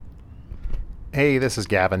Hey, this is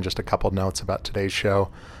Gavin. Just a couple notes about today's show.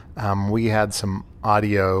 We had some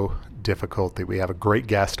audio difficulty. We have a great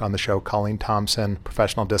guest on the show, Colleen Thompson,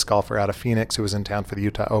 professional disc golfer out of Phoenix, who was in town for the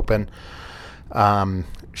Utah Open.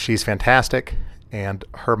 She's fantastic, and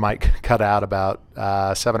her mic cut out about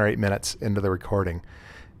 7 or 8 minutes into the recording,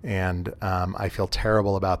 and I feel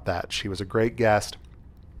terrible about that. She was a great guest.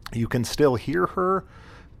 You can still hear her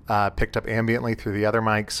picked up ambiently through the other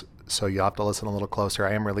mics, so you'll have to listen a little closer.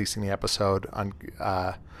 I am releasing the episode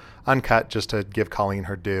uncut just to give Colleen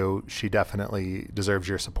her due. She definitely deserves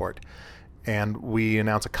your support. And we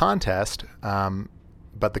announce a contest,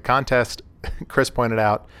 but the contest, Chris pointed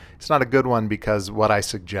out, it's not a good one because what I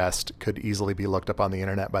suggest could easily be looked up on the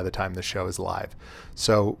internet by the time the show is live.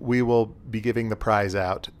 So we will be giving the prize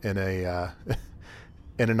out in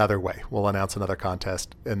in another way. We'll announce another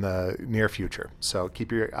contest in the near future. So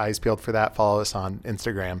keep your eyes peeled for that. Follow us on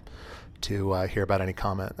Instagram to hear about any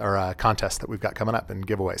comment or contests that we've got coming up and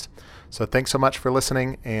giveaways. So thanks so much for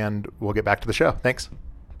listening, and we'll get back to the show. Thanks.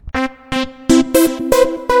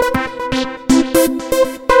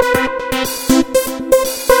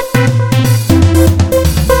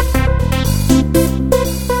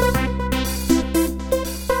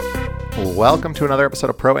 Welcome to another episode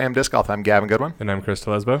of Pro-Am Disc Golf. I'm Gavin Goodwin. And I'm Chris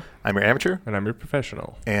Telesbo. I'm your amateur. And I'm your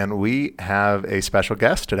professional. And we have a special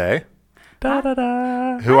guest today.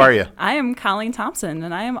 Da-da-da. Who are you? I am Colleen Thompson,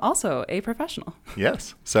 and I am also a professional.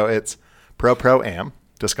 Yes. So it's Pro-Am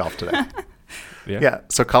Disc Golf today. Yeah.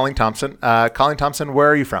 So Colleen Thompson. Colleen Thompson, where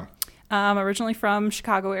are you from? I'm originally from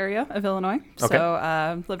Chicago area of Illinois. Okay.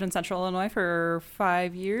 So lived in Central Illinois for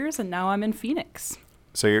 5 years, and now I'm in Phoenix.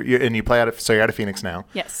 So you play so you're out of Phoenix now.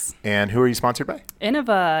 Yes. And who are you sponsored by?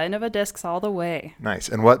 Innova Discs all the way. Nice.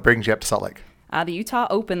 And what brings you up to Salt Lake? The Utah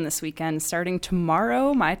Open this weekend, starting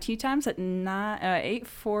tomorrow. My tee time's at 8:40,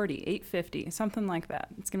 8:50, something like that.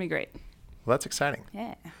 It's gonna be great. Well, that's exciting.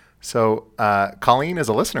 Yeah. So Colleen is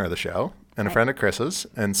a listener of the show and a friend of Chris's,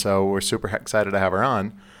 and so we're super excited to have her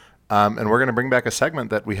on. And we're going to bring back a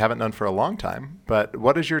segment that we haven't done for a long time. But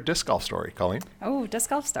what is your disc golf story, Colleen? Oh, disc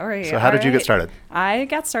golf story. So how did you get started? I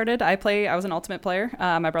got started. I was an ultimate player.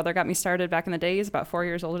 My brother got me started back in the day. He's about 4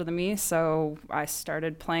 years older than me. So I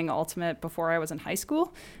started playing ultimate before I was in high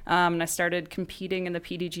school. And I started competing in the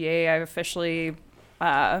PDGA. I officially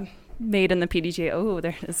made in the PDGA. Oh,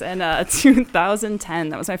 there it is. In 2010.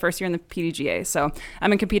 That was my first year in the PDGA. So I've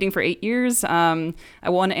been competing for 8 years. I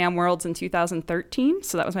won Am Worlds in 2013.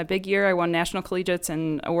 So that was my big year. I won National Collegiates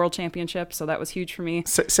and a World Championship. So that was huge for me.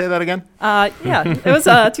 Say that again? Yeah, it was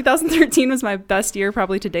 2013 was my best year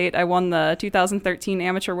probably to date. I won the 2013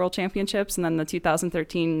 Amateur World Championships and then the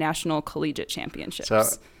 2013 National Collegiate Championships. So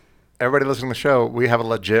everybody listening to the show, we have a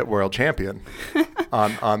legit world champion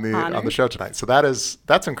on the show tonight. So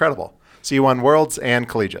that's incredible. So you won Worlds and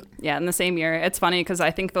Collegiate. Yeah, in the same year. It's funny because I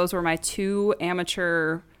think those were my 2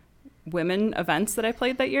 amateur women events that I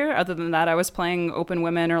played that year. Other than that, I was playing open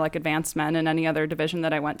women or like advanced men in any other division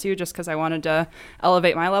that I went to just because I wanted to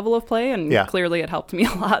elevate my level of play, and clearly it helped me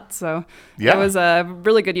a lot. So it was a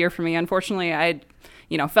really good year for me. Unfortunately, I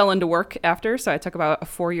fell into work after, so I took about a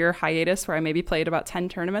 4-year hiatus where I maybe played about 10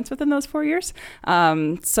 tournaments within those 4 years.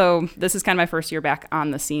 So this is kind of my first year back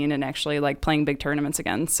on the scene and actually like playing big tournaments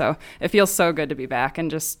again. So it feels so good to be back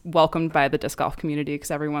and just welcomed by the disc golf community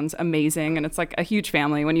because everyone's amazing and it's like a huge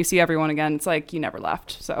family. When you see everyone again, it's like you never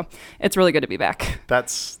left. So it's really good to be back.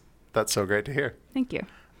 That's so great to hear. Thank you.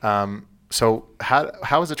 So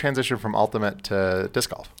how was the transition from ultimate to disc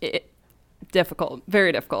golf? Difficult,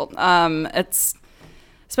 very difficult. It's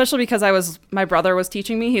especially because my brother was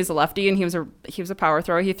teaching me. He's a lefty and he was a power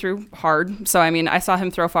thrower. He threw hard. So, I mean, I saw him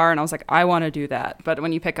throw far and I was like, I want to do that. But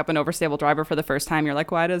when you pick up an overstable driver for the first time, you're like,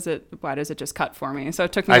 why does it just cut for me? So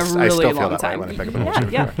it took me a really long time. When I pick up an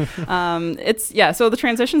overstable driver. So the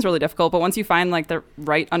transition's really difficult. But once you find like the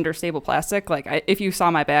right understable plastic, like if you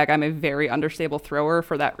saw my bag, I'm a very understable thrower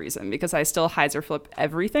for that reason because I still hyzer flip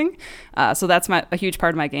everything. So that's a huge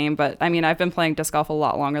part of my game. But I mean, I've been playing disc golf a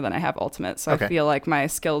lot longer than I have ultimate. So I feel like my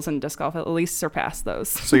skills in disc golf at least surpass those.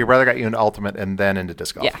 So your brother got you into ultimate and then into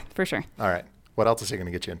disc golf? Yeah, for sure. All right. What else is he going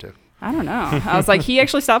to get you into? I don't know. I was like, he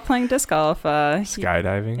actually stopped playing disc golf.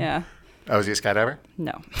 Skydiving? Yeah. Oh, is he a skydiver?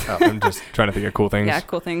 No. Oh. I'm just trying to think of cool things. Yeah,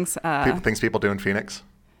 cool things. Things people do in Phoenix?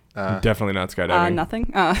 Definitely not skydiving.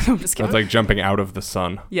 Nothing. I'm just kidding. That's like jumping out of the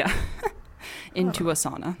sun. Yeah. Into a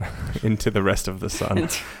sauna. Into the rest of the sun.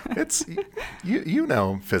 It's you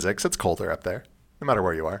know physics. It's colder up there, no matter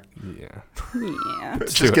where you are. Yeah. Yeah.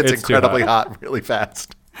 It just gets incredibly hot really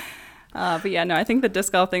fast. But yeah, no, I think the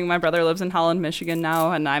disc golf thing, my brother lives in Holland, Michigan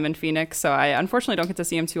now, and I'm in Phoenix. So I unfortunately don't get to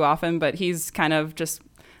see him too often, but he's kind of just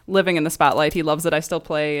living in the spotlight. He loves that I still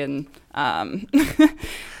play, and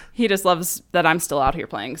he just loves that I'm still out here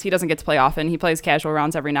playing because he doesn't get to play often. He plays casual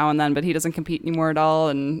rounds every now and then, but he doesn't compete anymore at all,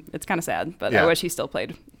 and it's kind of sad. But I wish he still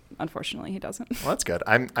played. Unfortunately, he doesn't. Well, that's good.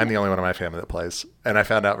 I'm the only one in my family that plays, and I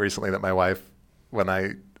found out recently that my wife, when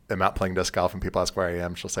I am out playing disc golf and people ask where I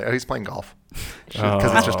am, she'll say, "Oh, he's playing golf,"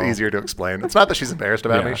 because it's just easier to explain. It's not that she's embarrassed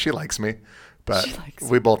about me; she likes me, but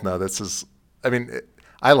we both know this is. I mean,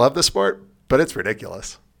 I love the sport, but it's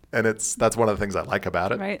ridiculous, and that's one of the things I like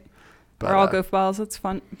about it. Right. But, we're all goofballs. It's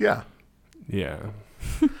fun. Yeah. Yeah.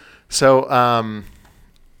 So,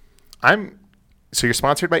 So you're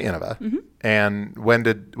sponsored by Innova, and when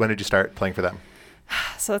did you start playing for them?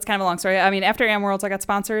 So that's kind of a long story. I mean, after AM Worlds, I got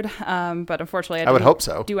sponsored, but unfortunately, I would hope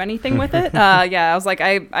so. Do anything with it. I was like,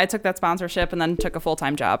 I took that sponsorship and then took a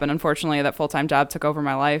full-time job, and unfortunately, that full-time job took over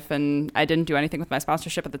my life, and I didn't do anything with my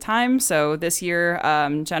sponsorship at the time. So this year,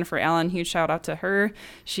 Jennifer Allen, huge shout out to her.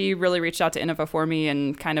 She really reached out to Innova for me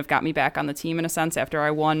and kind of got me back on the team in a sense after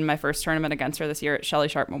I won my first tournament against her this year at Shelley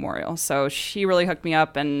Sharp Memorial. So she really hooked me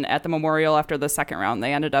up, and at the Memorial after the second round,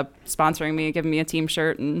 they ended up sponsoring me, giving me a team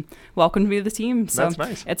shirt, and welcomed me to the team. So that's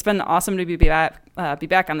nice. It's been awesome to be back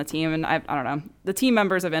on the team, and I don't know, the team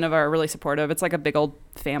members of Innova are really supportive. It's like a big old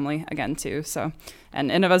family again too. So,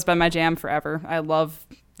 and Innova's been my jam forever. I love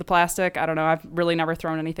the plastic. I don't know, I've really never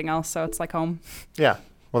thrown anything else, so it's like home. Yeah,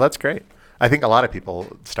 well, that's great. I think a lot of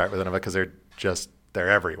people start with Innova because they're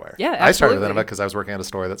everywhere. Yeah, absolutely. I started with Innova because I was working at a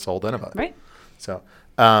store that sold Innova. Right. So,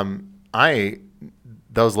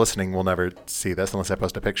 those listening will never see this unless I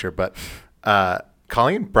post a picture, but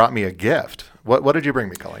Colleen brought me a gift. What did you bring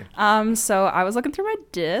me, Colleen? So I was looking through my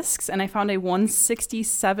discs and I found a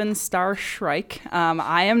 167 star Shrike.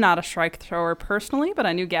 I am not a Shrike thrower personally, but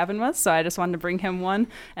I knew Gavin was, so I just wanted to bring him one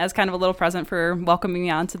as kind of a little present for welcoming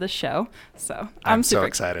me onto the show. So I'm super so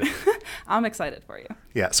excited. I'm excited for you.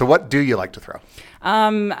 Yeah. So what do you like to throw?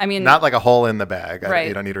 I mean, not like a hole in the bag. Right.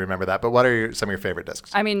 You don't need to remember that. But what are some of your favorite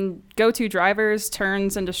discs? I mean, go-to drivers,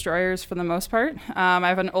 turns, and destroyers for the most part. I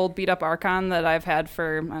have an old beat-up Archon that I've had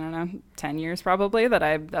for, I don't know, 10 years probably.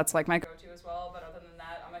 That's like my go-to as well. But other than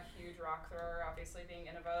that, I'm a huge rock thrower. Obviously, being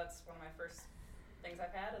Innova, that's one of my first things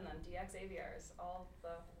I've had. And then DX AVRs all the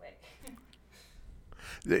way.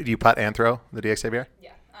 Do you putt and throw the DX AVR?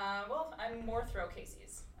 Yeah. Well, I'm more throw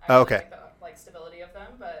Casey's. Okay. Like the stability of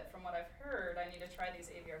them, but from what I've heard, I need to try these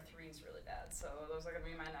AVR 3s really bad. So those are going to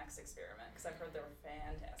be my next experiment because I've heard they were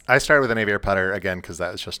fantastic. I started with an AVR putter again because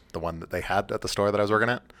that was just the one that they had at the store that I was working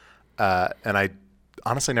at. And I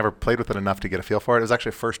honestly never played with it enough to get a feel for it. It was actually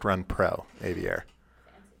a first run pro AVR. Fancy.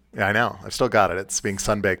 Yeah, I know. I've still got it. It's being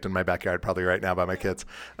sunbaked in my backyard probably right now by my kids.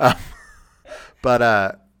 But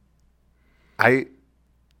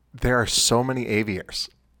there are so many AVRs.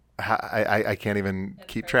 I can't even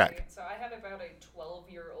keep track. So I have about a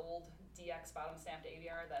 12-year-old DX bottom stamped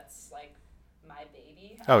AVR that's like my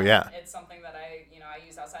baby. Oh yeah. It's something that I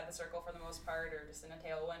use outside the circle for the most part, or just in a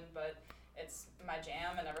tailwind, but it's my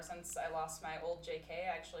jam. And ever since I lost my old JK,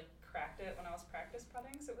 I actually cracked it when I was practice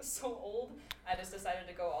putting, so it was so old. I just decided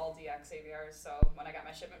to go all DX AVRs. So when I got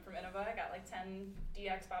my shipment from Innova, I got like 10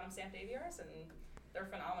 DX bottom stamped AVRs, and they're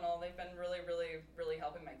phenomenal. They've been really, really, really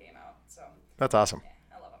helping my game out. So that's awesome.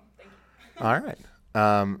 Yeah, I love them. Thank you. All right.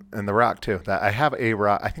 And the rock too. I have a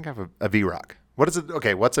rock. I think I have a V rock. What is it?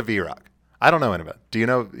 Okay, what's a V rock? I don't know any of it. Do you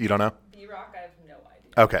know? You don't know? V rock, I have no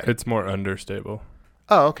idea. Okay. It's more understable.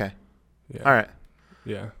 Oh, okay. Yeah. All right.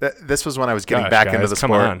 Yeah. This was when I was getting back into the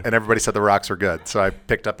sport, and everybody said the rocks were good, so I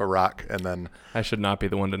picked up a rock, and then I should not be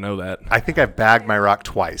the one to know that. I think I've bagged my rock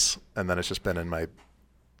twice, and then it's just been in my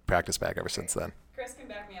practice bag ever since then. Chris can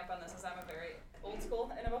back me up on this, as I'm a very old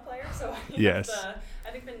school Innova player. So yes.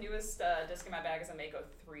 I think the newest disc in my bag is a Mako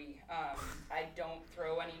 3. I don't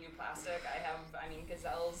throw any new plastic.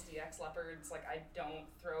 Gazelles, DX Leopards. Like, I don't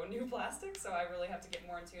throw new plastic, so I really have to get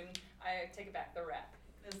more in tune. I take it back. The Rat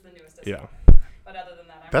is the newest disc. Yeah. But other than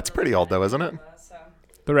that, that's pretty old though, isn't it?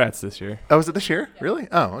 The Rat's this year. Oh, is it this year? Yeah. Really?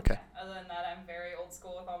 Oh, okay. Yeah. Other than that, I'm very old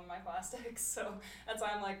school with all my plastics, so that's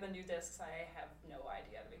why I'm like the new discs. I have no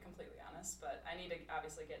idea, to be completely honest, but I need to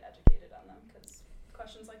obviously get educated on them because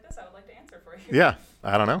questions like this I would like to answer for you. Yeah,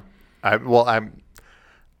 I don't know.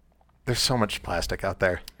 There's so much plastic out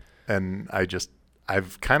there, and I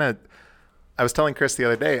was telling Chris the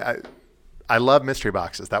other day, I love mystery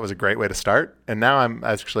boxes. That was a great way to start. And now I'm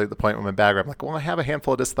actually at the point with my bag where I'm like, well, I have a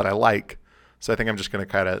handful of discs that I like. So I think I'm just going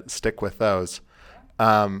to kind of stick with those.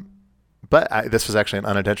 But this was actually an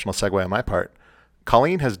unintentional segue on my part.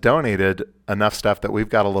 Colleen has donated enough stuff that we've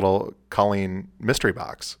got a little Colleen mystery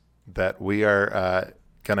box that we are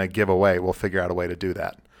going to give away. We'll figure out a way to do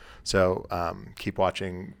that. So keep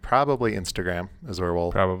watching. Probably Instagram is where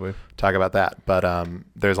we'll Probably. talk about that. But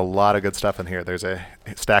there's a lot of good stuff in here. There's a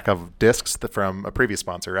stack of discs from a previous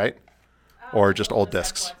sponsor, right? Or just old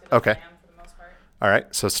discs. Okay. All right.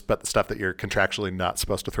 So but the stuff that you're contractually not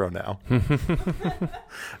supposed to throw now.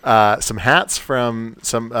 Some hats from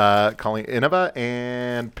some Colleen Innova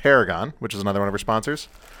and Paragon, which is another one of our sponsors.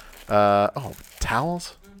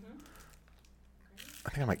 Towels. I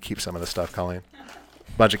think I might keep some of this stuff, Colleen.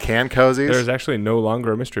 Bunch of can cozies. There's actually no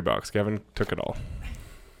longer a mystery box. Kevin took it all.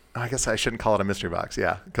 I guess I shouldn't call it a mystery box,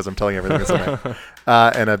 yeah, because I'm telling you everything that's in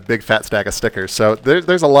there. And a big fat stack of stickers. So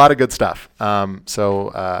there's a lot of good stuff.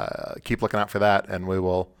 So keep looking out for that, and we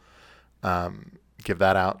will give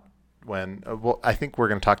that out when. I think we're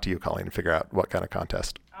going to talk to you, Colleen, and figure out what kind of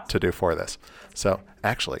contest to do for this. So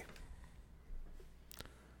actually,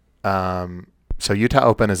 so Utah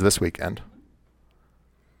Open is this weekend.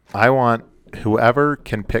 I want whoever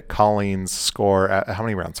can pick Colleen's score at how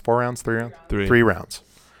many rounds? 4 rounds? 3 rounds? Three. 3 rounds.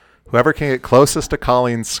 Whoever can get closest to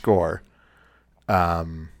Colleen's score,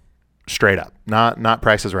 straight up, not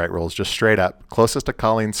Price is Right rules, just straight up, closest to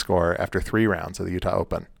Colleen's score after 3 rounds of the Utah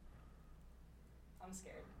Open. I'm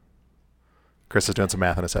scared. Chris is doing some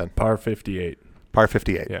math in his head. Par 58. Par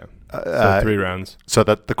 58. Yeah. So 3 rounds. So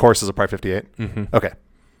that the course is a par 58? Mm-hmm. Okay.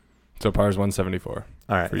 So par is 174.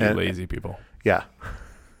 All right. For you lazy people. Yeah.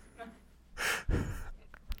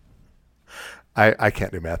 I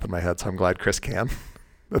can't do math in my head, so I'm glad Chris can.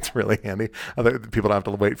 That's really handy. Other people don't have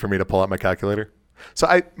to wait for me to pull out my calculator.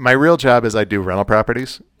 So my real job is I do rental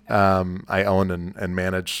properties. I own and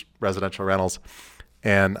manage residential rentals,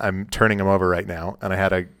 and I'm turning them over right now. And I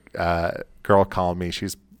had a girl call me.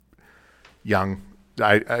 She's young.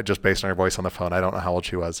 I just based on her voice on the phone, I don't know how old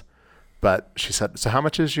she was, but she said, "So how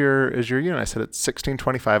much is your unit?" I said, "It's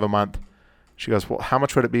 $16.25 a month." She goes, "Well, how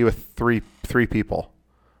much would it be with three people?"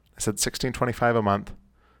 I said, $16.25 a month.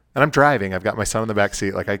 And I'm driving. I've got my son in the back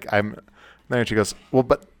seat. Like I'm there, and she goes, "Well,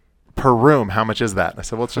 but per room, how much is that?" And I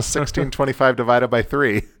said, "Well, it's just $16.25 divided by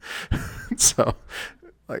 3." So,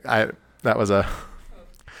 like that was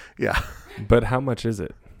yeah. But how much is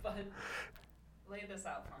it? But lay this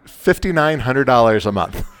out for me. $5,900 a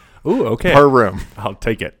month Ooh, okay. per room. I'll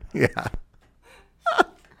take it. Yeah.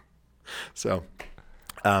 So,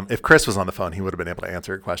 if Chris was on the phone, he would have been able to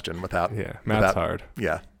answer a question without. Yeah, math's hard.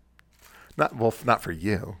 Yeah. Not for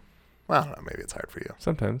you. Well, I don't know. Maybe it's hard for you.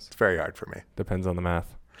 Sometimes. It's very hard for me. Depends on the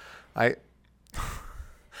math. I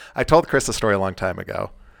told Chris a story a long time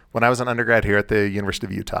ago. When I was an undergrad here at the University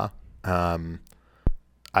of Utah,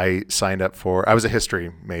 I signed up I was a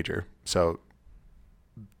history major. So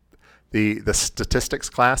the statistics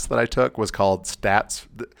class that I took was called stats.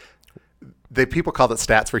 People called it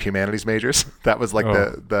stats for humanities majors. That was like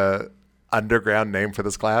the underground name for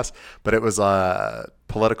this class, but it was a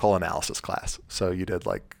political analysis class. So you did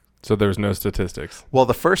So there was no statistics. Well,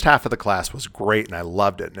 the first half of the class was great and I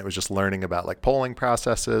loved it. And it was just learning about like polling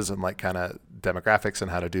processes and like kind of demographics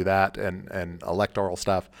and how to do that and electoral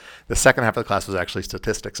stuff. The second half of the class was actually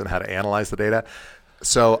statistics and how to analyze the data.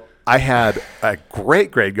 So I had a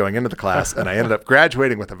great grade going into the class and I ended up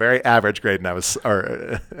graduating with a very average grade ending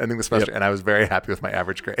the semester. Yep. And I was very happy with my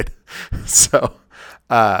average grade. So,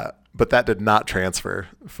 but that did not transfer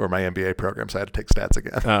for my MBA program. So I had to take stats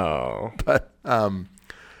again. Oh, but,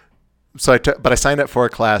 but I signed up for a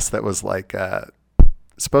class that was like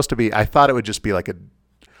supposed to be. I thought it would just be like a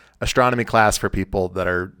astronomy class for people that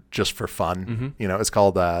are just for fun. Mm-hmm. You know, it's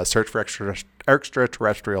called Search for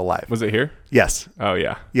Extraterrestrial Life. Was it here? Yes. Oh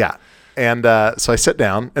yeah. Yeah. And so I sit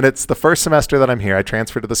down, and it's the first semester that I'm here. I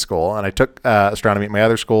transferred to the school, and I took astronomy at my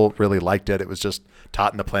other school. Really liked it. It was just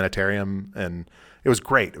taught in the planetarium, and it was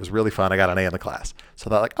great. It was really fun. I got an A in the class. So I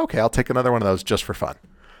thought, like, okay, I'll take another one of those just for fun.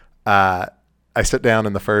 I sit down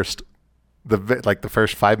in the first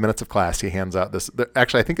 5 minutes of class. He hands out this.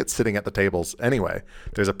 Actually, I think it's sitting at the tables anyway.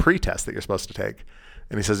 There's a pretest that you're supposed to take,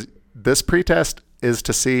 and he says, "This pretest is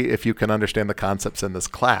to see if you can understand the concepts in this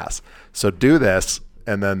class. So do this."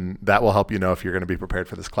 And then that will help you know if you're going to be prepared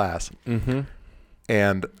for this class. Mm-hmm.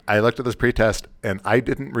 And I looked at this pretest, and I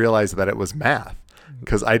didn't realize that it was math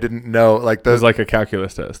because I didn't know. It was like a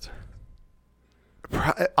calculus test.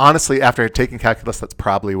 Honestly, after taking calculus, that's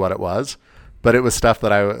probably what it was. But it was stuff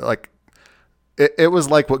that I like. It was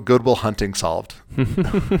like what Good Will Hunting solved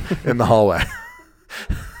in the hallway.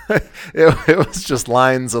 It was just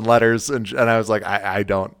lines and letters, and I was like, I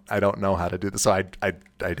don't know how to do this. So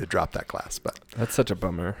I did drop that class, but That's such a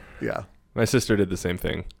bummer. yeah. My sister did the same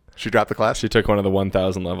thing. She dropped the class? She took one of the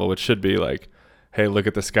 1000 level, which should be like, hey, look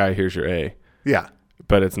at the sky, here's your A. Yeah.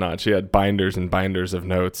 But it's not. She had binders and binders of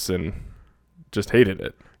notes and just hated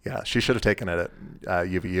it. Yeah, she should have taken it at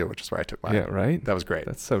UVU, which is where I took mine. Yeah, right? That was great.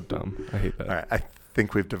 That's so dumb. I hate that. All right, I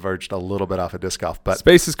think we've diverged a little bit off of disc golf, but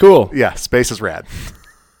Space is cool. yeah, space is rad.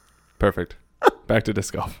 Perfect. Back to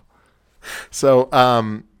disc golf. So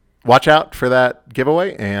watch out for that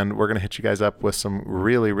giveaway, and we're going to hit you guys up with some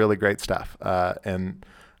really, really great stuff. And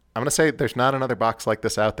I'm going to say there's not another box like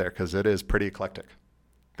this out there because it is pretty eclectic,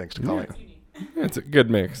 thanks to Colleen. Yeah, it's a good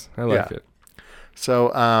mix. I like Yeah. it. So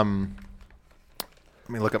let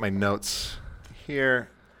me look at my notes here.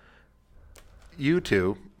 You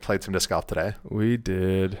two played some disc golf today, We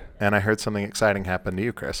did. and I heard something exciting happen to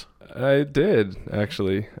you, Chris. I did,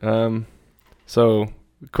 actually. So,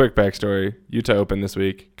 quick backstory. Utah Open this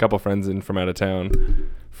week. A couple friends in from out of town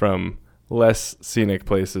from less scenic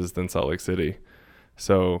places than Salt Lake City.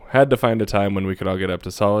 So, had to find a time when we could all get up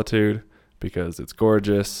to Solitude because it's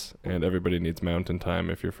gorgeous and everybody needs mountain time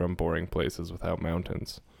if you're from boring places without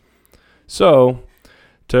mountains. So,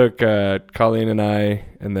 took Colleen and I,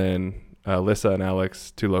 and then Alyssa and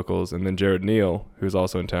Alex, 2 locals, and then Jared Neal, who's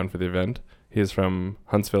also in town for the event. He is from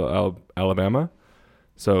Huntsville, Alabama.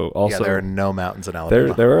 So also, Yeah, there are no mountains in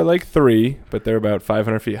Alabama. there are like 3, but they're about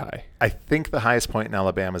 500 feet high. I think the highest point in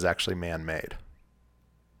Alabama is actually man-made.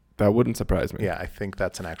 That wouldn't surprise me. Yeah, I think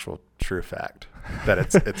that's an actual true fact. That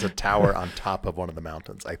it's a tower on top of one of the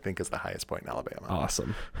mountains, I think is the highest point in Alabama.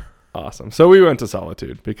 Awesome. So we went to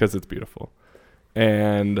Solitude because it's beautiful.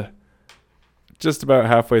 And just about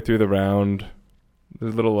halfway through the round,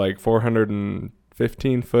 there's a little like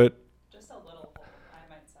 415 foot. Just a little hole,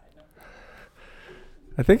 I might side note.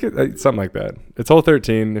 I think it's something like that. It's hole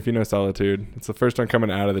 13, if you know Solitude. It's the first one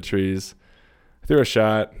coming out of the trees. I threw a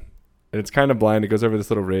shot, and it's kind of blind. It goes over this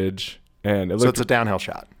little ridge, and So it's a downhill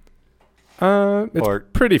shot. It's or-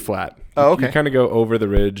 pretty flat. Oh, okay. You kind of go over the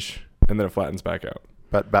ridge, and then it flattens back out.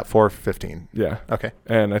 But about 415. Yeah. Okay.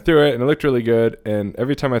 And I threw it, and it looked really good. And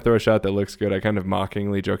every time I throw a shot that looks good, I kind of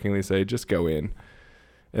mockingly, jokingly say, just go in.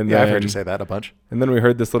 And Yeah, then, I've heard you say that a bunch. And then we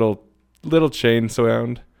heard this little chain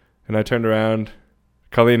sound, and I turned around.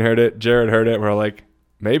 Colleen heard it. Jared heard it. We're all like,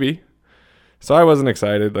 maybe. So I wasn't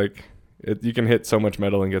excited. Like, you can hit so much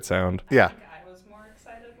metal and get sound. Yeah. I was more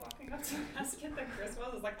excited walking up to the basket than Chris was.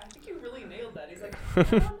 I was like, I think you really nailed that. He's like, I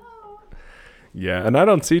don't know. Yeah, and I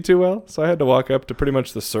don't see too well, so I had to walk up to pretty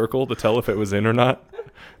much the circle to tell if it was in or not.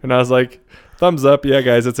 And I was like, thumbs up. Yeah,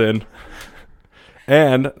 guys, it's in.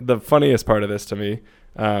 And the funniest part of this to me,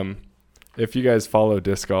 if you guys follow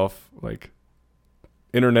disc golf, like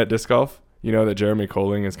internet disc golf, you know that Jeremy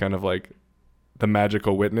Colling is kind of like the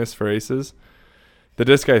magical witness for aces. The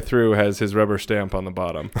disc I threw has his rubber stamp on the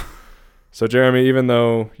bottom. So Jeremy, even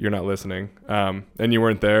though you're not listening, and you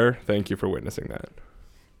weren't there, thank you for witnessing that.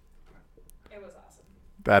 It was awesome.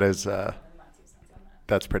 That is, And my 2 cents on that.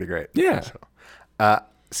 that's pretty great. Yeah. So,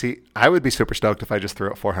 see, I would be super stoked if I just threw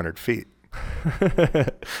it 400 feet.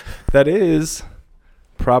 That is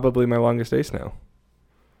probably my longest ace now.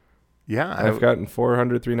 Yeah. I've gotten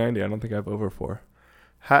 400, 390. I don't think I have over 4.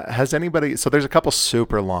 Has anybody, so there's a couple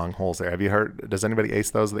super long holes there. Have you heard, does anybody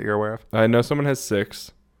ace those that you're aware of? I know someone has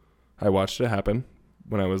 6. I watched it happen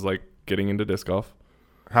when I was like getting into disc golf.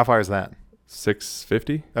 How far is that?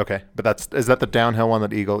 650? Okay. But is that the downhill one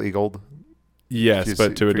that eagled? Yes, Few-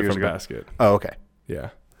 but to a few years different ago? basket. Oh, okay. Yeah.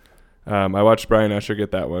 I watched Brian Usher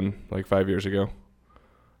get that one like 5 years ago.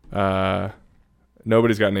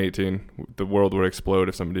 Nobody's gotten 18. The world would explode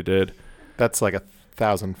if somebody did. That's like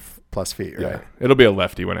 1,000 plus feet, right? Yeah. It'll be a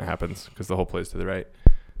lefty when it happens because the whole play's to the right.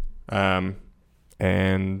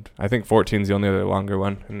 And I think 14 is the only other longer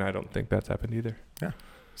one, and I don't think that's happened either.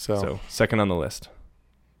 So Second on the list.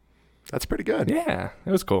 that's pretty good. Yeah,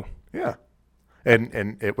 it was cool. Yeah.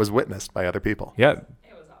 And it was witnessed by other people. Yeah, It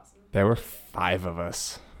was awesome. there were 5 of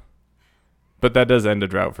us. But that does end a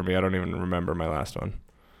drought for me. I don't even remember my last one.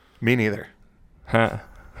 Me neither. Huh.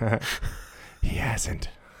 He hasn't.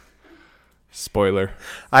 Spoiler.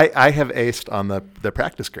 I have aced on the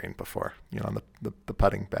practice green before, on the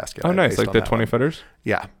putting basket. Oh, I've nice. aced Like on the that 20 one. footers?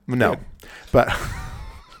 Yeah. No. Yeah. But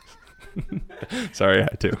Sorry, I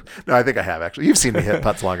had to. no, I think I have actually. You've seen me hit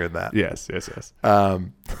putts longer than that. Yes.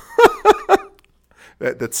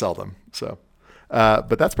 That's seldom. So,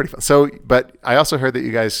 but that's pretty fun. So, but I also heard that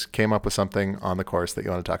you guys came up with something on the course that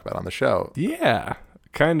you want to talk about on the show. Yeah.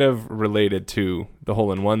 Kind of related to the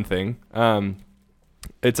hole-in-one thing.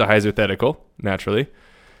 It's a hypothetical, naturally.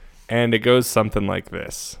 And it goes something like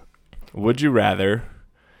this. Would you rather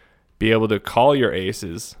be able to call your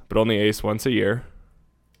aces, but only ace once a year,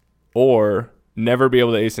 or never be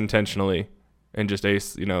able to ace intentionally and just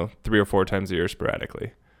ace, 3 or 4 times a year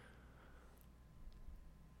sporadically?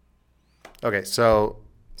 Okay, so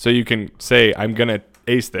So you can say, I'm going to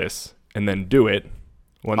ace this, and then do it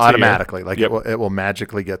once automatically. a year. Like Yep. it will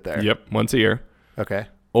magically get there. Yep, once a year. Okay.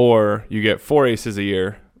 Or you get 4 aces a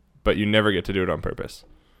year, but you never get to do it on purpose.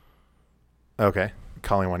 Okay.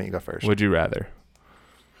 Colleen, why don't you go first? Would you rather?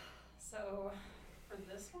 So for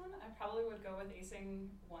this one, I probably would go with acing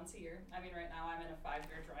once a year. I mean, right now I'm in a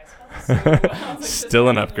 5-year dry spell, so I was like, Still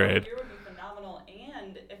an this upgrade. year would be phenomenal.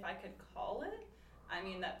 And if I could call it, I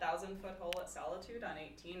mean, that 1,000-foot hole at Solitude on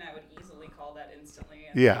 18, I would easily call that instantly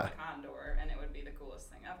and Yeah. be a condor, and it would be the coolest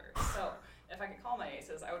thing ever. So if I could call my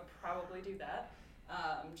aces, I would probably do that.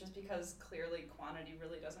 Just because clearly quantity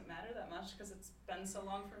really doesn't matter that much because it's been so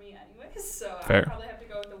long for me anyways. So I Fair. would probably have to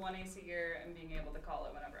go with the 1 ace a year and being able to call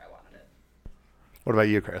it whenever I wanted it. What about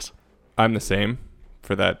you, Chris? I'm the same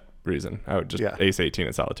for that reason. I would just Yeah. ace 18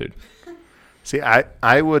 at Solitude. See,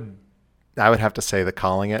 I would have to say the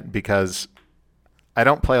calling it because I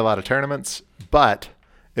don't play a lot of tournaments, but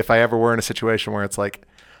if I ever were in a situation where it's like,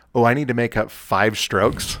 oh, I need to make up 5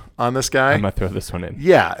 strokes on this guy. I'm going to throw this one in.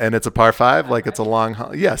 Yeah, and it's a par 5, like it's a long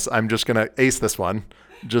yes, I'm just going to ace this one.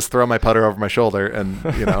 Just throw my putter over my shoulder and,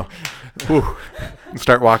 whew, and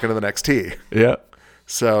start walking to the next tee. Yeah.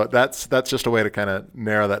 So that's just a way to kind of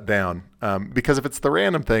narrow that down. Because if it's the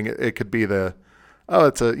random thing, it could be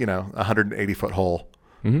it's a 180-foot hole,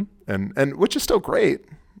 and which is still great,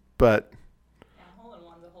 but Yeah, hole in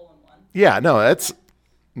one's a hole in one. yeah, no, that's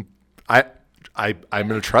I'm going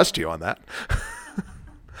to trust you on that.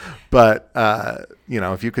 But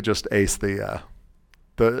if you could just ace the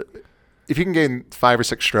if you can gain 5 or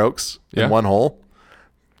 6 strokes Yeah. in one hole,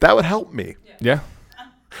 that would help me. Yeah.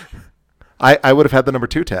 I would have had the number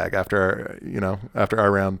 2 tag after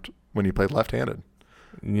our round when you played left-handed.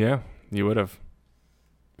 Yeah, you would have.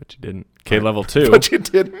 But you didn't. Okay, level 2. But you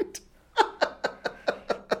didn't.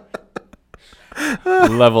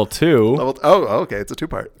 Level 2. Okay, it's a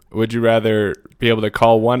 2-part. Would you rather be able to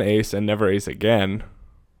call 1 ace and never ace again,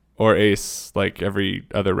 or ace like every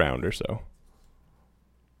other round or so?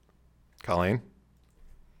 Colleen?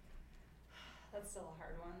 That's still a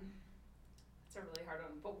hard one. It's a really hard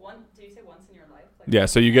one. But did you say once in your life? Like Yeah,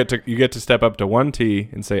 so you get to step up to 1 tee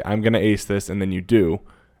and say, I'm going to ace this, and then you do,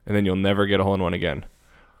 and then you'll never get a hole in one again.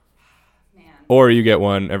 Man. Or you get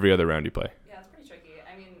one every other round you play. Yeah, it's pretty tricky.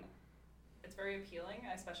 I mean, it's very appealing,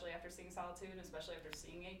 especially after seeing Solitude, especially after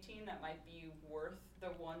seeing 18. That might be worth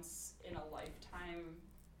the once in a lifetime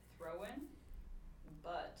throw-in.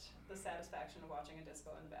 But the satisfaction of watching a disco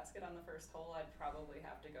in the basket on the first hole, I'd probably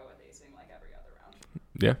have to go with acing like every other round.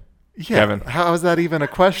 Yeah. Yeah. Kevin. How is that even a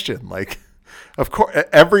question? Like, of course,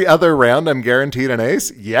 every other round I'm guaranteed an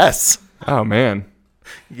ace? Yes. Oh, man.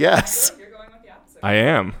 Yes. You're going with the opposite. I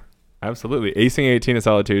am. Absolutely. Acing 18 at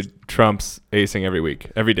Solitude trumps acing every week,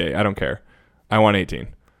 every day. I don't care. I want 18.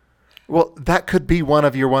 Well, that could be one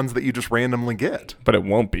of your ones that you just randomly get. But it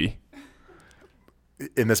won't be.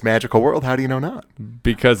 In this magical world, how do you know not?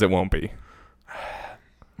 Because it won't be.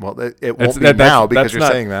 Well, it won't be now because you're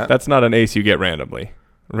saying that. That's not an ace you get randomly.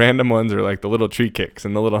 Random ones are like the little tree kicks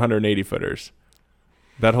and the little 180 footers.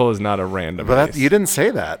 That hole is not a random But ace. you didn't say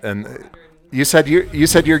that, and you said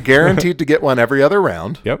you're guaranteed to get one every other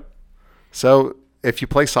round. Yep. So if you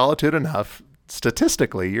play Solitude enough,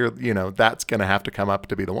 statistically, that's going to have to come up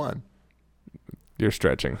to be the one. You're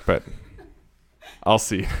stretching, but I'll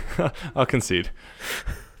see. I'll concede.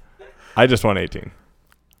 I just want 18.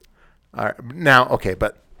 All right, now, okay,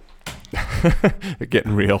 but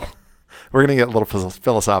Getting real. we're going to get a little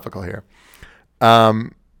philosophical here.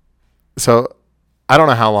 So I don't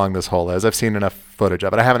know how long this hole is. I've seen enough footage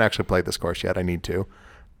of it. I haven't actually played this course yet. I need to.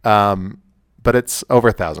 But it's over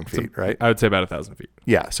 1,000 feet, right? I would say about 1,000 feet.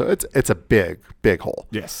 Yeah, so it's a big hole.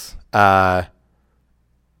 Yes. Now,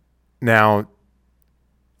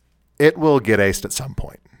 it will get aced at some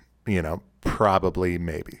point. Probably,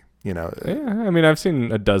 maybe. Yeah, I mean, I've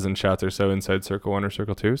seen a dozen shots or so inside circle 1 or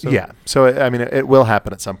circle 2. So Yeah, so I mean, it will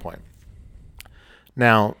happen at some point.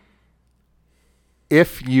 Now,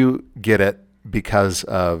 if you get it because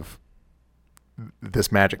of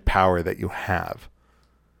this magic power that you have,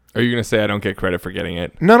 are you going to say I don't get credit for getting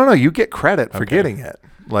it? no, you get credit for Okay. getting it.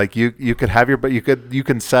 Like you could have you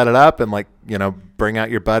can set it up and bring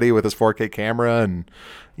out your buddy with his 4K camera and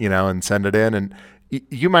and send it in, and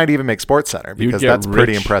you might even make SportsCenter because that's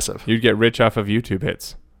pretty impressive. You'd get rich off of YouTube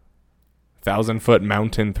hits. 1,000-foot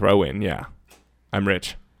mountain throw in. Yeah, I'm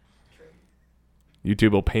rich.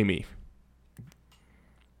 YouTube will pay me.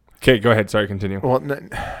 Okay, go ahead. Sorry, continue. Well,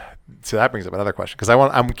 so that brings up another question because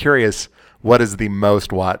I'm curious, what is the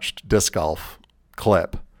most watched disc golf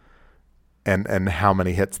clip, and how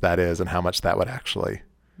many hits that is, and how much that would actually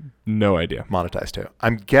No idea. monetize to?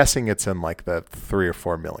 I'm guessing it's in like the 3 or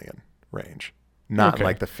 4 million range. not Okay.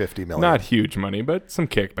 like the 50 million. Not huge money, but some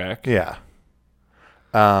kickback. Yeah.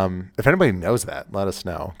 If anybody knows that, let us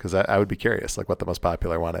know, because I would be curious, like what the most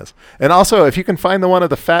popular one is. And also, if you can find the one of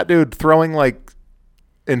the fat dude throwing like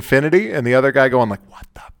infinity and the other guy going like, what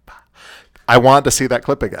the? I want to see that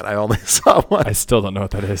clip again. I only saw one. I still don't know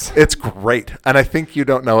what that is. It's great. And I think you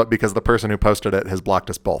don't know it because the person who posted it has blocked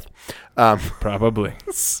us both. Probably.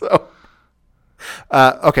 So,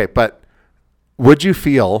 okay, but would you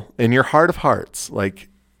feel in your heart of hearts like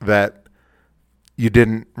that you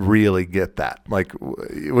didn't really get that? Like,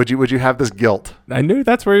 would you have this guilt? I knew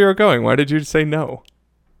that's where you were going. Why did you say no?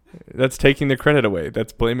 That's taking the credit away.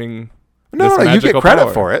 That's blaming. No, this you get magical credit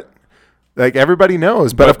power. for it. Like everybody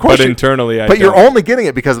knows, but of course, But internally, but you're only getting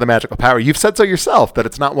it because of the magical power. You've said so yourself that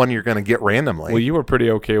it's not one you're going to get randomly. Well, you were pretty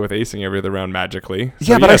okay with acing every other round magically.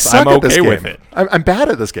 So yeah, but yes, I suck I'm at this okay game. with it. I'm bad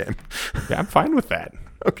at this game. Yeah, I'm fine with that.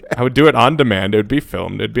 Okay. I would do it on demand. It would be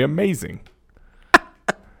filmed. It'd be amazing.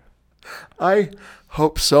 I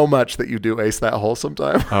hope so much that you do ace that hole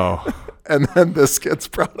sometime, Oh, and then this gets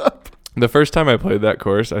brought up. the first time I played that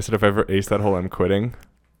course, I said if I ever ace that hole, I'm quitting.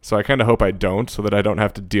 So I kind of hope I don't, so that I don't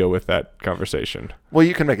have to deal with that conversation. Well,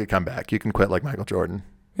 you can make a comeback. You can quit like Michael Jordan.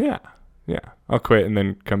 Yeah, I'll quit and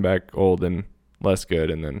then come back old and less good,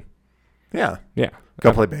 and then Yeah. yeah,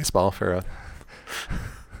 Go play baseball for a.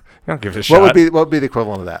 I'll give it a shot. What would be the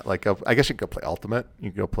equivalent of that? Like, I guess you could go play ultimate. You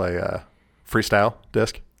could go play freestyle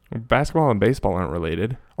disc. Basketball and baseball aren't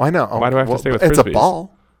related. Oh, I know. Why do I have to stay with It's a frisbees?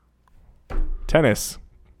 ball. Tennis,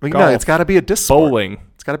 I mean, no, golf, it's got to be a disc sport. bowling,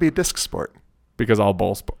 It's got to be a disc sport. because all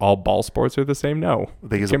ball sports are the same. No,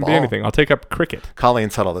 They it use a can ball. be anything. I'll take up cricket. Colleen,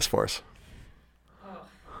 settle this for us. Oh,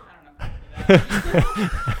 I don't know. I don't know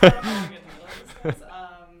how to handle this.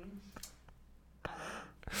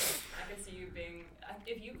 I could see you being,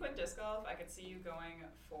 if you quit disc golf, I could see you going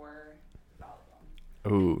for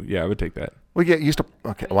volleyball. Ooh, yeah, I would take that. We get used to.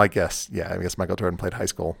 Okay, well, I guess Michael Jordan played high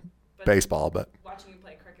school But baseball, but watching you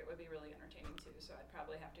play cricket would be really entertaining too, so I'd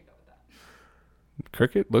probably have to go with that.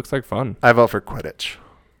 Cricket looks like fun. I vote for Quidditch.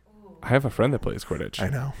 I have a friend that plays Quidditch. I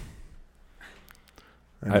know.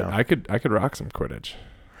 I know. I could rock some Quidditch.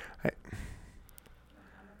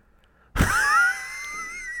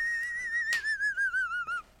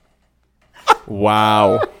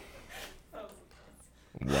 Wow.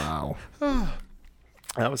 Wow.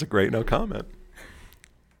 That was a great no comment.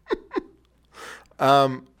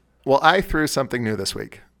 Well, I threw something new this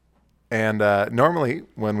week, and normally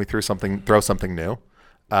when we throw something new,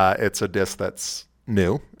 it's a disc that's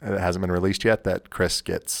new and it hasn't been released yet that Chris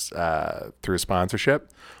gets through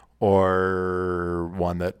sponsorship, or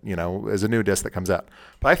one that is a new disc that comes out.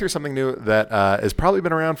 But I threw something new that has probably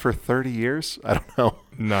been around for 30 years. I don't know,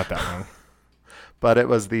 Not that long. but it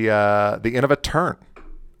was the Innova Turn,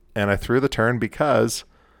 and I threw the Turn because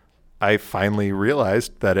I finally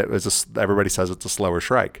realized that it was everybody says it's a slower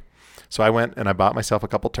Shrike. So I went and I bought myself a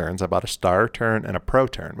couple turns. I bought a Star Turn and a Pro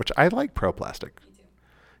Turn, which I like Pro Plastic. Me too.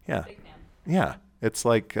 Yeah. Big fan. Yeah. It's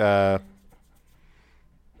like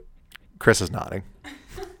Chris is nodding.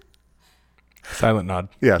 Silent nod.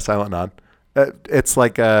 Yeah, silent nod. It's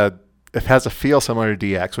like it has a feel similar to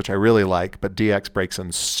DX, which I really like, but DX breaks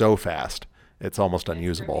in so fast. It's almost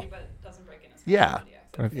unusable. It's grippy, but it doesn't break in as Yeah. fast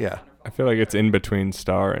as the DX. Yeah. I feel like it's in between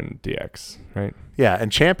Star and DX, right? Yeah,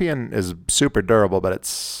 and Champion is super durable, but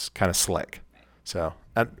it's kind of slick. So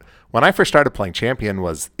when I first started playing, Champion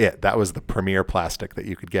was it. That was the premier plastic that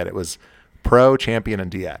you could get. It was Pro, Champion, and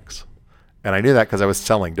DX. And I knew that because I was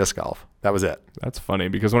selling disc golf. That was it. That's funny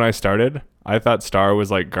because when I started, I thought Star was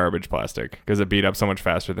like garbage plastic because it beat up so much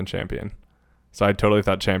faster than Champion. So I totally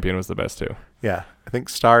thought Champion was the best too. Yeah, I think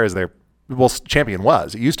Star is their. Well, Champion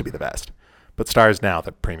was. It used to be the best. But Star is now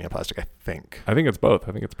the premium plastic, I think. I think it's both.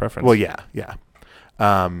 I think it's preference. Well, yeah.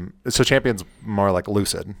 So Champion's more like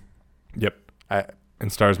Lucid. Yep.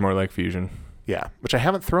 And Star's more like Fusion. Yeah, which I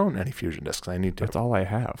haven't thrown any Fusion discs. I need to. That's all I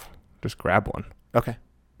have. Just grab one. Okay.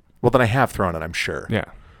 Well, then I have thrown it, I'm sure. Yeah.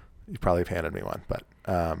 You probably have handed me one. But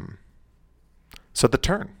so the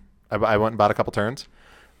Turn. I went and bought a couple turns,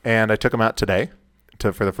 and I took them out today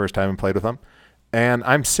for the first time and played with them. And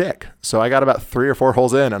I'm sick. So I got about 3 or 4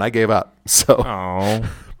 holes in, and I gave up. So, Oh.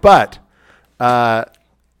 But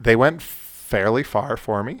they went fairly far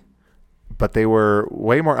for me, but they were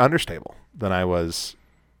way more understable than I was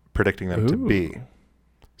predicting them to be. Ooh.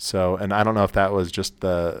 So, and I don't know if that was just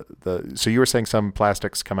so you were saying some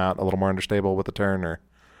plastics come out a little more understable with the Turn, or?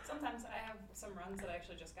 Sometimes I have some runs that I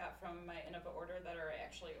actually just got from my Innova order that are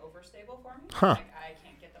actually overstable for me. Huh. Like I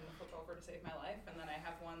can't get them to flip over to save my life, and then I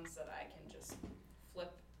have ones that I can just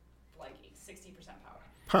flip like 60% power.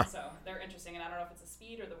 Huh. So they're interesting, and I don't know if it's the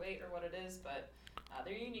speed or the weight or what it is, but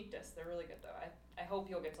they're unique discs. They're really good though. I hope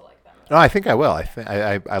you'll get to like them. Oh, I think I will.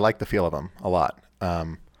 I like the feel of them a lot.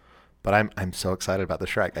 But I'm so excited about the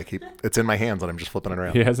Shrike. It's in my hands and I'm just flipping it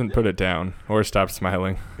around. He hasn't put it down or stopped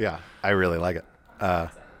smiling. Yeah, I really like it.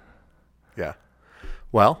 Yeah.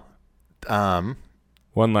 Well,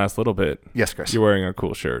 One last little bit. yes, Chris. You're wearing a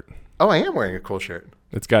cool shirt. Oh, I am wearing a cool shirt.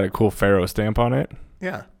 It's got a cool Pharaoh stamp on it.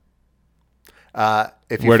 Yeah.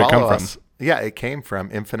 If you Where'd it follow come us, yeah, it came from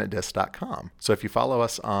infinitedisc.com. So if you follow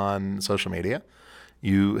us on social media,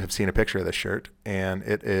 you have seen a picture of this shirt, and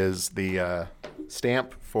it is the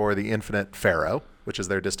stamp for the Infinite Pharaoh, which is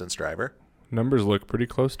their distance driver. Numbers look pretty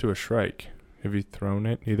close to a Shrike. Have you thrown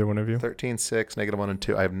it, either one of you? 13, 6, -1 and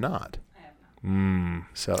 2. I have not. I have not.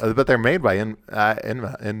 So, but they're made by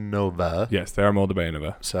Innova. Yes, they are molded by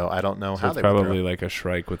Innova. So I don't know So how it's they would throw probably it. like a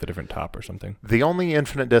Shrike with a different top or something. The only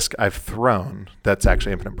Infinite disc I've thrown that's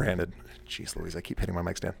actually Infinite branded. Jeez Louise, I keep hitting my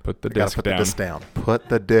mic stand. Put the I gotta disc put down. the disc down. Put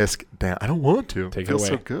the disc down. I don't want to. Take It feels it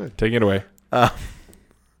away. so good. Take it away.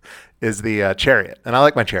 Is the Chariot, and I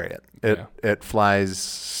like my Chariot. Yeah. It flies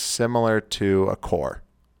similar to a Core,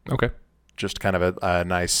 Okay. just kind of a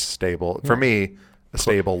nice stable for me, a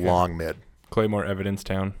stable Yeah. long mid, Claymore Evidence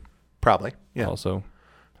Town probably. Yeah, also.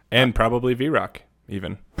 And probably V-Rock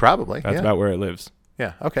even. probably. That's yeah. about where it lives.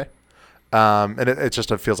 Yeah. Okay. And it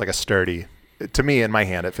just feels like a sturdy. To me, in my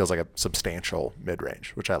hand, it feels like a substantial mid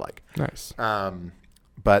range, which I like. Nice.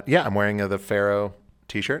 But yeah, I'm wearing the Pharaoh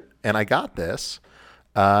T-shirt, and I got this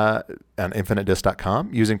on infinitedisc.com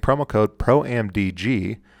using promo code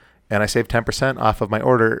PROAMDG, and I saved 10% off of my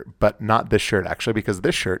order, but not this shirt actually, because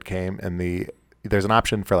this shirt came in there's an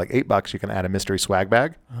option for like $8. You can add a mystery swag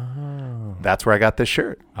bag. Oh. That's where I got this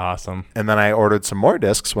shirt. Awesome. And then I ordered some more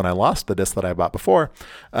discs when I lost the disc that I bought before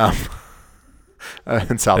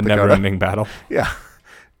in South The Dakota. never-ending battle. Yeah.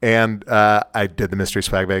 And I did the mystery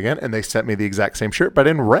swag bag again, and they sent me the exact same shirt, but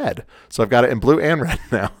in red. So I've got it in blue and red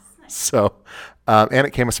now. So, and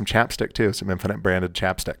it came with some chapstick too, some Infinite branded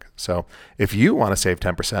chapstick. So if you want to save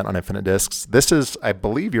 10% on Infinite discs, this is, I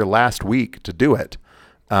believe, your last week to do it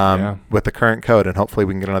with the current code, and hopefully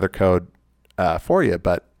we can get another code for you.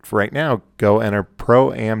 But for right now, go enter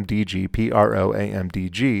PROAMDG,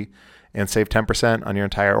 PROAMDG, and save 10% on your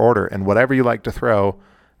entire order. And whatever you like to throw,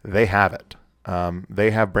 they have it.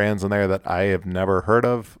 They have brands in there that I have never heard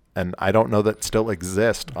of, and I don't know that still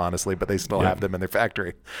exist, honestly, but they still have them in their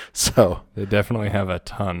factory. So They definitely have a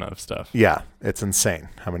ton of stuff. yeah, it's insane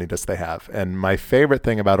how many discs they have. And my favorite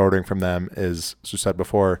thing about ordering from them is, as you said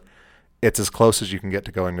before, it's as close as you can get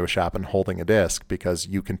to going to a shop and holding a disc, because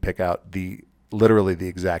you can pick out literally the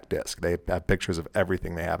exact disc. They have pictures of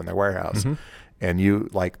everything they have in their warehouse. Mm-hmm. And you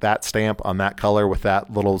like that stamp on that color with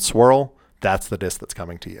that little swirl, that's the disc that's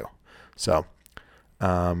coming to you. So,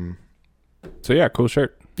 So yeah, cool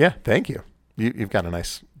shirt. yeah, thank you. You've got a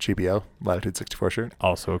nice GBO Latitude 64 shirt.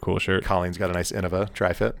 Also a cool shirt. Colleen's got a nice Innova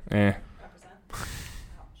Tri-Fit. Eh. Represent.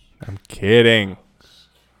 I'm kidding.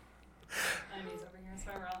 Enemies over here,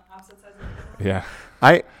 so we're on opposite sides of the Yeah.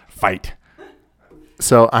 Fight.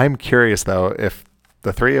 So I'm curious though, if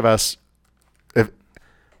the three of us, the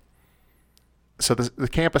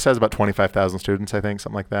campus has about 25,000 students, I think,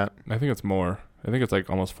 something like that. I think it's more. I think it's like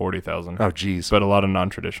almost 40,000. Oh, geez. But a lot of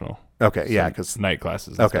non-traditional. Okay, yeah, Some because night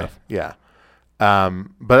classes and stuff. yeah.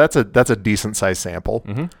 But that's a decent size sample.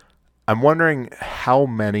 Mm-hmm. I'm wondering how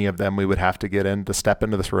many of them we would have to get in to step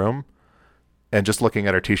into this room, and just looking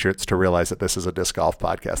at our T-shirts to realize that this is a disc golf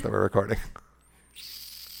podcast that we're recording.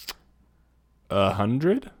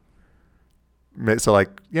 100? So like,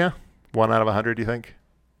 yeah, 1 out of 100. You think?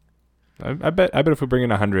 I bet if we bring in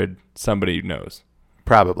 100, somebody knows.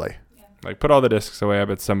 Probably. Like, put all the discs away. I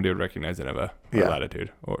bet somebody would recognize Innova or Yeah.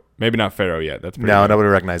 Latitude, or maybe not Pharaoh yet. That's pretty No, rare. nobody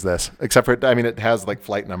would recognize this, except for, I mean, it has like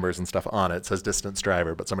flight numbers and stuff on it. It says distance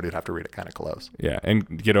driver, but somebody would have to read it kind of close. Yeah,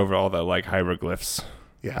 and get over all the like hieroglyphs.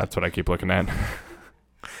 Yeah, That's what I keep looking at.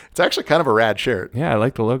 it's actually kind of a rad shirt. Yeah, I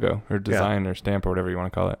like the logo or design or stamp or whatever you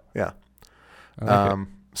want to call it. Yeah. I like it.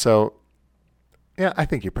 So, yeah, I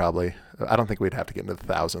think I don't think we'd have to get into the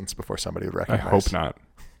thousands before somebody would I recognize. hope not.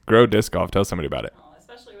 Grow disc golf. Tell somebody about it. Well,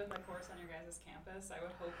 especially with the course on your guys' campus, I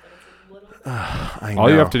would hope that it's a little bit. I All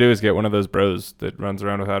you know. have to do is get one of those bros that runs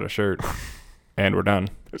around without a shirt, and we're done.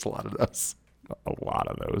 There's a lot of those. A lot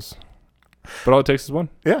of those. But all it takes is one.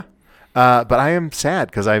 Yeah. But I am sad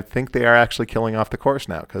because I think they are actually killing off the course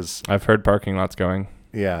now because, I've heard parking lots going.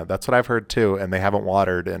 yeah, that's what I've heard too. And they haven't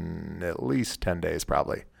watered in at least 10 days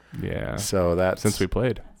probably. Yeah. So that's, Since we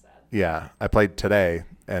played. That's sad. yeah, I played today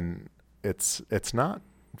and it's not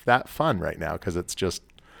that fun right now because it's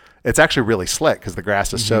actually really slick because the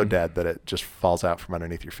grass is so dead that it just falls out from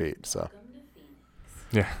underneath your feet. So,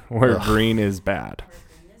 Yeah, where Ugh. green is bad. Where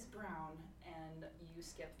green is brown, and you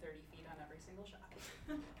skip 30 feet on every single shot.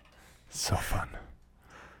 So fun.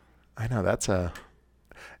 I know that's a.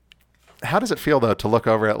 How does it feel though to look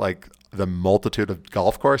over at like the multitude of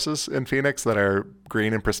golf courses in Phoenix that are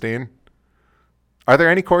green and pristine? Are there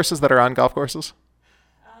any courses that are on golf courses?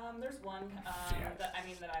 There's one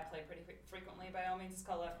that I play pretty frequently. By all means, it's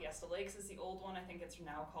called Fiesta Lakes. Is the old one. I think it's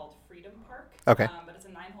now called Freedom Park. Okay. But it's a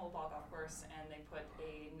 9-hole ball golf course, and they put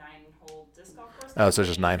a 9-hole disc golf course. Oh, so it's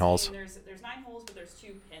just 9 holes. And there's 9 holes, but there's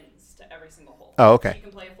 2 pins to every single hole. Oh, okay. So you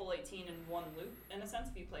can play a full 18 in one loop, in a sense,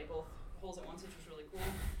 if you play both holes at once, which is really cool.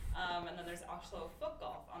 And then there's also foot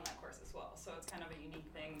golf on that course as well. So it's kind of a unique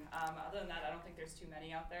thing. Other than that, I don't think there's too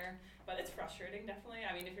many out there. But it's frustrating, definitely.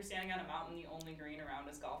 I mean, if you're standing on a mountain, the only green around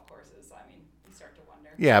is golf courses. I mean, you start to wonder.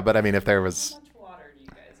 Yeah, but I mean, if there was. How much water do you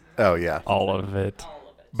guys use? Oh, yeah. All of it. All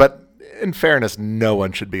of it. But in fairness, no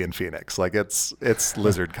one should be in Phoenix. Like it's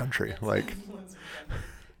lizard country. Like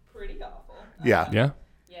pretty awful. Yeah. Yeah.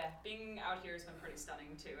 Yeah, being out here has been pretty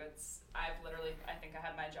stunning too. I think I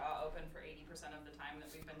had my jaw open for 80% of the time that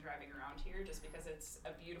we've been driving around here, just because it's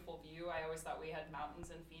a beautiful view. I always thought we had mountains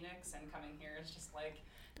in Phoenix, and coming here is just like,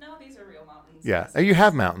 no, these are real mountains. Yeah, you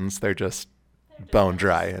have mountains. They're just bone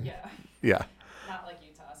dry and yeah, not like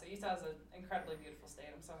Utah. So Utah's an incredibly beautiful state.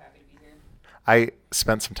 I'm so happy to be here. I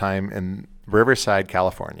spent some time in Riverside,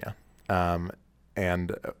 California,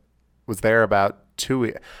 and was there about 2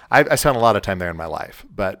 weeks. I spent a lot of time there in my life,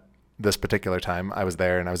 but this particular time I was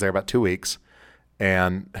there, and I was there about 2 weeks,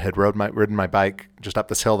 and had ridden my bike just up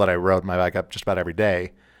this hill that I rode my bike up just about every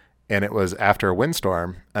day, and it was after a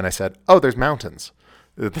windstorm, and I said, "Oh, there's mountains."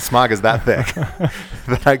 The smog is that thick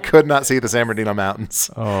that I could not see the San Bernardino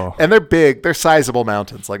Mountains. Oh. And they're big. They're sizable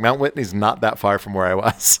mountains. Like Mount Whitney's not that far from where I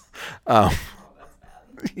was.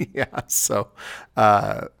 Yeah, so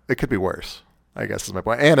it could be worse, I guess is my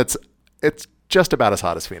point. And it's just about as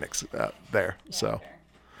hot as Phoenix there. Yeah, So fair.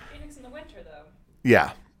 Phoenix in the winter, though,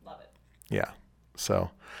 yeah, love it. yeah.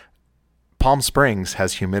 So Palm Springs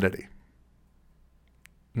has humidity,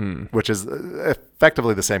 which is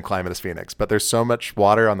effectively the same climate as Phoenix, but there's so much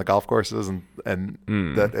water on the golf courses and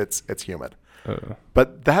that it's humid.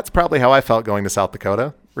 But that's probably how I felt going to South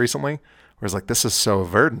Dakota recently. Where it's like, this is so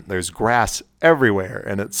verdant. There's grass everywhere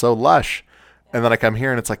and it's so lush. And then I come here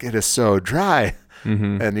and it's like, it is so dry.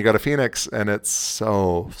 And you go to Phoenix and it's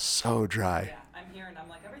so dry. Yeah, I'm here and I'm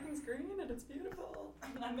like, everything's green and it's beautiful.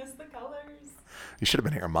 I miss the colors. You should have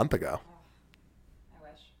been here a month ago. I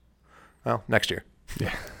wish. Well, next year.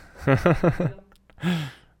 Yeah.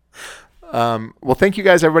 Well, thank you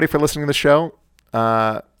guys, everybody, for listening to the show.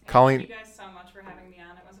 Colleen. Thank you guys so much for having me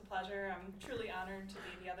on. It was a pleasure. I'm truly honored to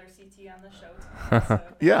be the other CT on the show tonight. So.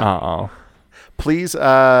 Yeah. Uh-oh. Please,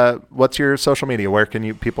 what's your social media? Where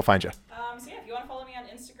can people find you? So yeah, if you want to follow me on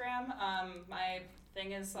Instagram, my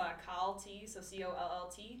thing is Collt, so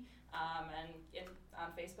Collt, and on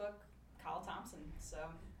Facebook, Kyle Thompson. So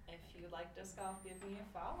if you like disc golf, give me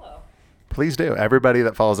a follow. Please do. Everybody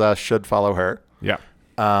that follows us should follow her. Yeah.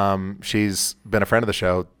 She's been a friend of the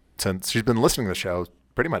show since she's been listening to the show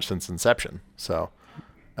pretty much since inception. So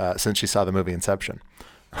since she saw the movie Inception.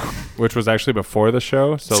 Which was actually before the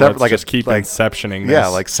show, so let's just keep inceptioning this. Yeah,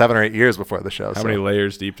 like 7 or 8 years before the show. How many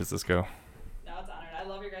layers deep does this go? No, it's honored. I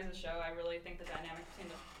love your guys' show. I really think the dynamic between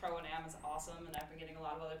the pro and am is awesome, and I've been getting a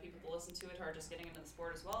lot of other people to listen to it who are just getting into the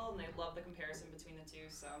sport as well, and they love the comparison between the two.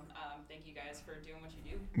 So thank you guys for doing what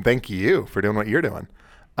you do. Thank you for doing what you're doing.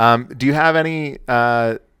 Do you have any?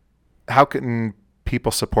 How can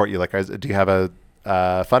people support you? Like, do you have a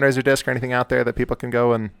fundraiser disc or anything out there that people can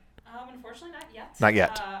go and? Unfortunately, not yet. Not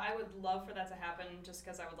yet. I would love for that to happen, just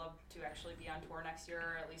because I would love to actually be on tour next year,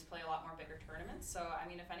 or at least play a lot more bigger tournaments. So, I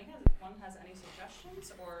mean, if anyone has any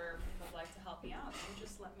suggestions or would like to help me out, then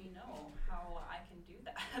just let me know how I can do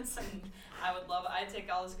that. And I take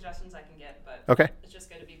all the suggestions I can get, but Okay. it's just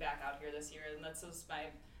good to be back out here this year, and that's just my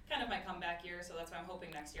comeback year. So that's why I'm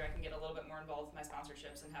hoping next year I can get a little bit more involved with my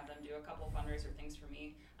sponsorships and have them do a couple fundraiser things for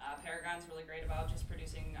me. Paragon's really great about just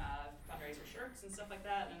producing fundraiser shirts and stuff like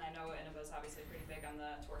that, and I know Innova's obviously pretty big on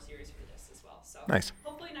the tour series for this as well. So Nice.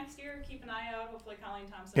 Hopefully next year, keep an eye out. Hopefully Colleen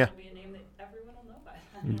Thompson Yeah. will be a name that everyone will know by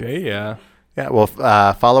then. Yeah. Yeah. Well,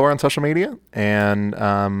 follow her on social media and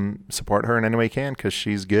support her in any way you can because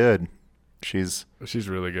she's good. She's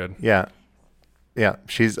really good. Yeah.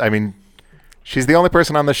 She's the only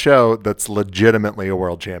person on the show that's legitimately a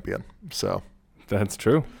world champion. So That's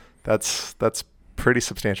true. that's pretty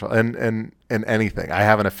substantial. And in anything, I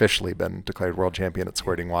haven't officially been declared world champion at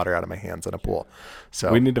squirting water out of my hands in a pool.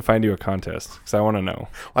 So We need to find you a contest because I want to know.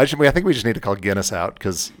 I think we just need to call Guinness out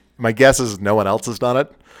because my guess is no one else has done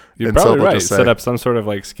it. You're And so probably they'll right. just say- Set up some sort of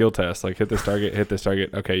like skill test, like hit this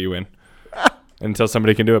target. Okay, you win. Until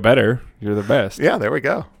somebody can do it better, you're the best. Yeah, there we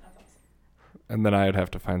go. And then I'd have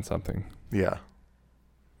to find something. Yeah.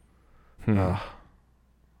 I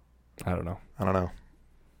don't know. I don't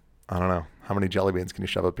know. How many jelly beans can you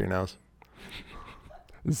shove up your nose?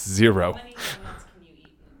 0. How many donuts can you eat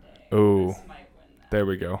in a day? Oh, This might win that. there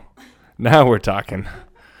we go. Now we're talking.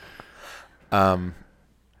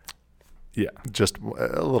 Yeah, Just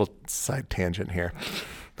a little side tangent here.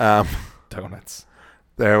 donuts.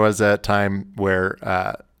 There was a time where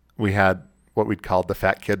we had what we'd called the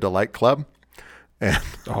Fat Kid Delight Club. And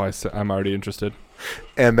Oh, I'm already interested.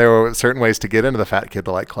 And there were certain ways to get into the Fat Kid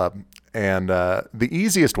Delight Club. And the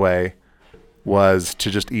easiest way was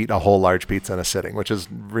to just eat a whole large pizza in a sitting, which is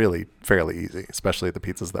really fairly easy, especially the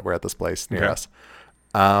pizzas that were at this place near Okay. us.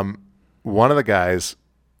 One of the guys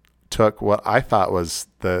took what I thought was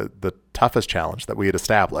the toughest challenge that we had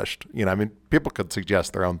established. You know, I mean, people could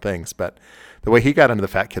suggest their own things, but the way he got into the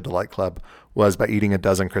Fat Kid Delight Club was by eating a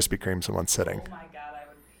dozen Krispy Kremes in one sitting. Oh my God, I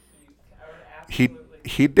would puke. I would absolutely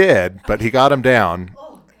He did, but he got him down,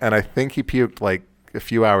 and I think he puked like a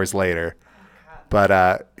few hours later.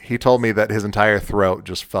 But he told me that his entire throat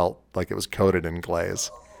just felt like it was coated in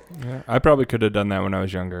glaze. Yeah, I probably could have done that when I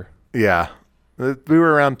was younger. Yeah. We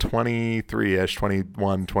were around 23-ish,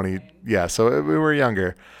 21, 20. Yeah, so we were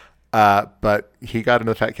younger. But he got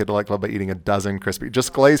into the Fat Kid Delight Club by eating a dozen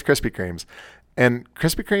just glazed Krispy Kremes. And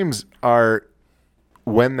Krispy Kremes are,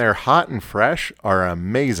 when they're hot and fresh, are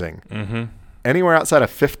amazing. Mm-hmm. Anywhere outside of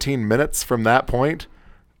 15 minutes from that point,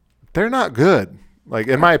 they're not good. Like,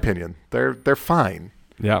 in my opinion, they're fine.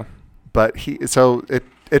 Yeah. But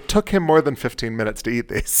it took him more than 15 minutes to eat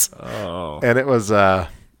these. Oh. And it was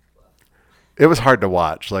hard to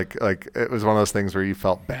watch. Like it was one of those things where you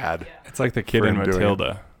felt bad. It's like the kid For in him doing it.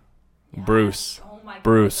 Matilda. Bruce. Oh my God.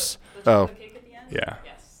 Bruce. The Oh. chocolate cake at the end? Yeah.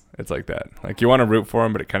 Yes. It's like that. Like you want to root for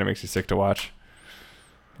him, but it kind of makes you sick to watch.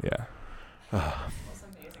 Yeah. Most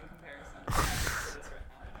amazing comparison.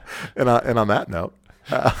 And on that note,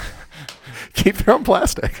 keep throwing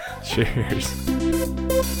plastic. Cheers.